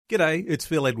G'day, it's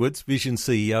Phil Edwards, Vision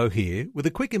CEO here, with a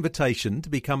quick invitation to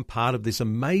become part of this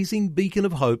amazing beacon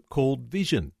of hope called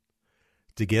Vision.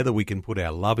 Together we can put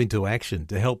our love into action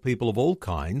to help people of all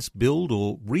kinds build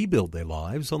or rebuild their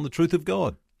lives on the truth of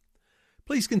God.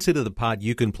 Please consider the part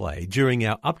you can play during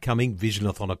our upcoming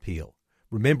Visionathon appeal,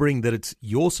 remembering that it's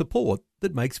your support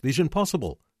that makes Vision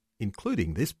possible,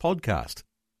 including this podcast.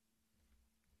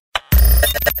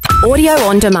 Audio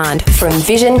on demand from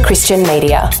Vision Christian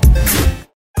Media.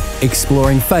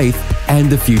 Exploring faith and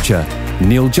the future.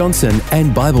 Neil Johnson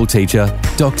and Bible teacher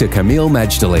Dr. Kameel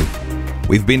Majdali.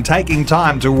 We've been taking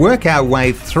time to work our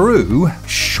way through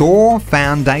sure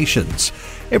foundations.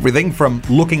 Everything from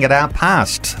looking at our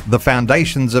past, the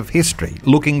foundations of history,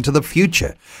 looking to the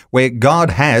future, where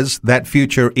God has that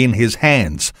future in his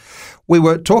hands. We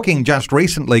were talking just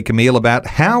recently, Kameel, about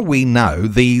how we know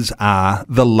these are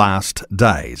the last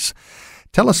days.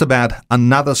 Tell us about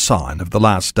another sign of the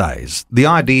last days, the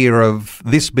idea of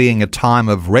this being a time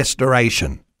of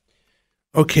restoration.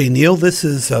 Okay, Neil, this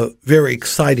is a very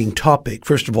exciting topic.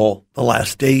 First of all, the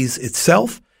last days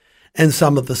itself and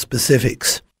some of the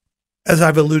specifics. As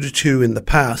I've alluded to in the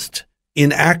past,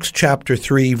 in Acts chapter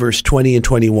 3, verse 20 and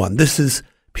 21, this is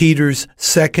Peter's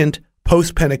second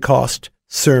post-Pentecost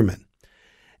sermon.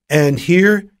 And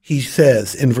here he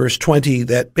says in verse 20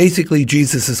 that basically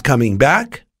Jesus is coming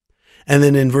back. And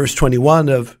then in verse 21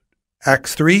 of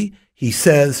Acts 3, he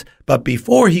says, but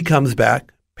before he comes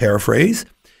back, paraphrase,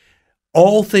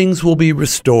 all things will be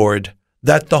restored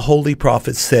that the holy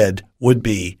prophets said would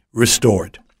be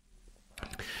restored.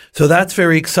 So that's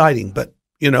very exciting. But,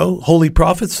 holy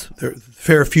prophets, there are a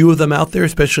fair few of them out there,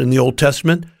 especially in the Old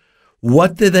Testament.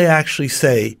 What did they actually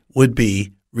say would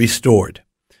be restored?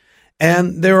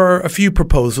 And there are a few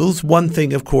proposals. One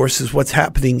thing, of course, is what's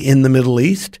happening in the Middle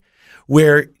East,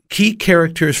 where key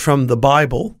characters from the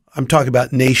Bible, I'm talking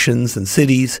about nations and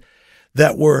cities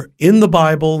that were in the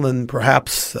Bible and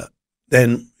perhaps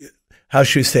then, how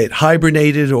should we say it,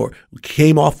 hibernated or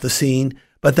came off the scene,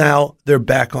 but now they're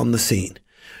back on the scene.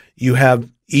 You have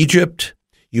Egypt,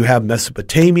 you have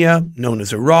Mesopotamia, known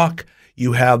as Iraq,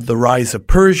 you have the rise of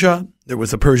Persia. There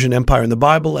was a Persian Empire in the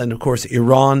Bible, and of course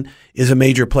Iran is a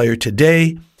major player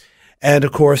today. And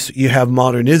of course you have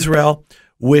modern Israel,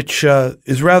 which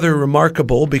is rather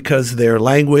remarkable because their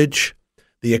language,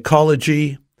 the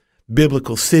ecology,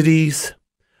 biblical cities,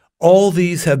 all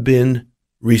these have been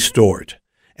restored.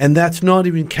 And that's not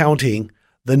even counting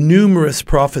the numerous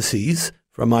prophecies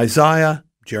from Isaiah,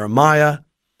 Jeremiah,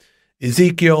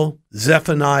 Ezekiel,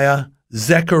 Zephaniah,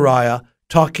 Zechariah,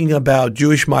 talking about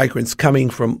Jewish migrants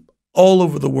coming from all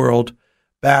over the world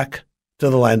back to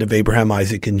the land of Abraham,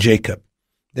 Isaac, and Jacob.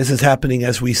 This is happening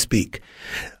as we speak.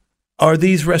 Are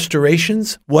these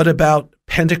restorations? What about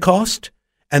Pentecost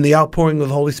and the outpouring of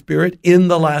the Holy Spirit in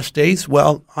the last days?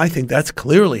 Well, I think that's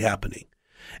clearly happening.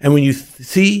 And when you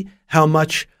see how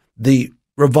much the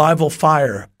revival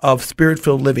fire of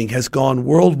Spirit-filled living has gone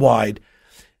worldwide,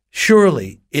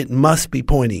 surely it must be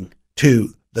pointing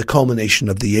to the culmination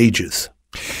of the ages.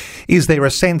 Is there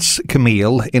a sense,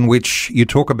 Kameel, in which you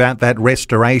talk about that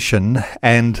restoration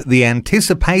and the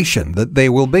anticipation that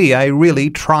there will be a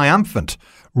really triumphant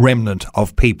remnant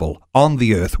of people on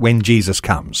the earth when Jesus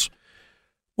comes?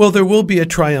 Well, there will be a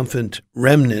triumphant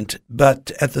remnant,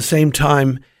 but at the same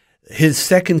time, his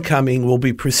second coming will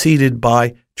be preceded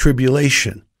by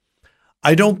tribulation.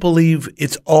 I don't believe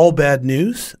it's all bad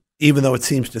news, even though it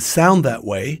seems to sound that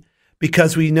way,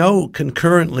 because we know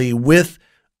concurrently with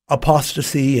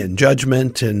apostasy and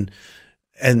judgment and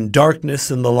darkness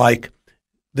and the like,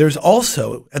 there's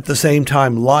also at the same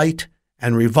time light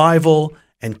and revival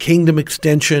and kingdom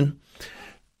extension.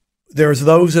 There's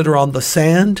those that are on the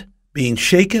sand being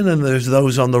shaken, and there's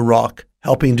those on the rock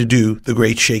helping to do the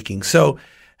great shaking. So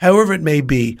however it may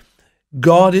be,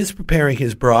 God is preparing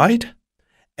his bride,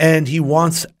 and he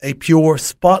wants a pure,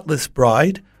 spotless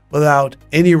bride without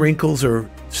any wrinkles or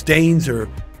stains or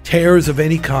tears of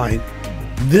any kind.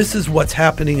 This is what's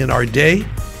happening in our day,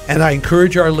 and I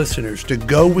encourage our listeners to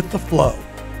go with the flow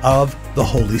of the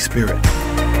Holy Spirit.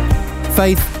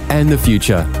 Faith and the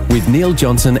Future with Neil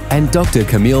Johnson and Dr.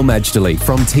 Kameel Majdali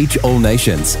from Teach All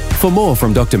Nations. For more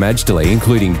from Dr. Majdali,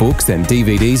 including books and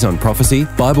DVDs on prophecy,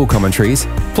 Bible commentaries,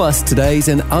 plus today's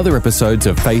and other episodes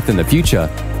of Faith and the Future,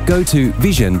 go to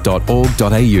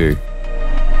vision.org.au.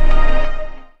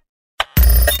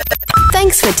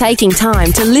 Thanks for taking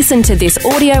time to listen to this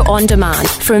audio on demand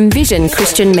from Vision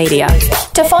Christian Media.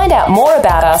 To find out more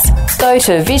about us, go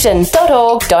to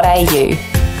vision.org.au.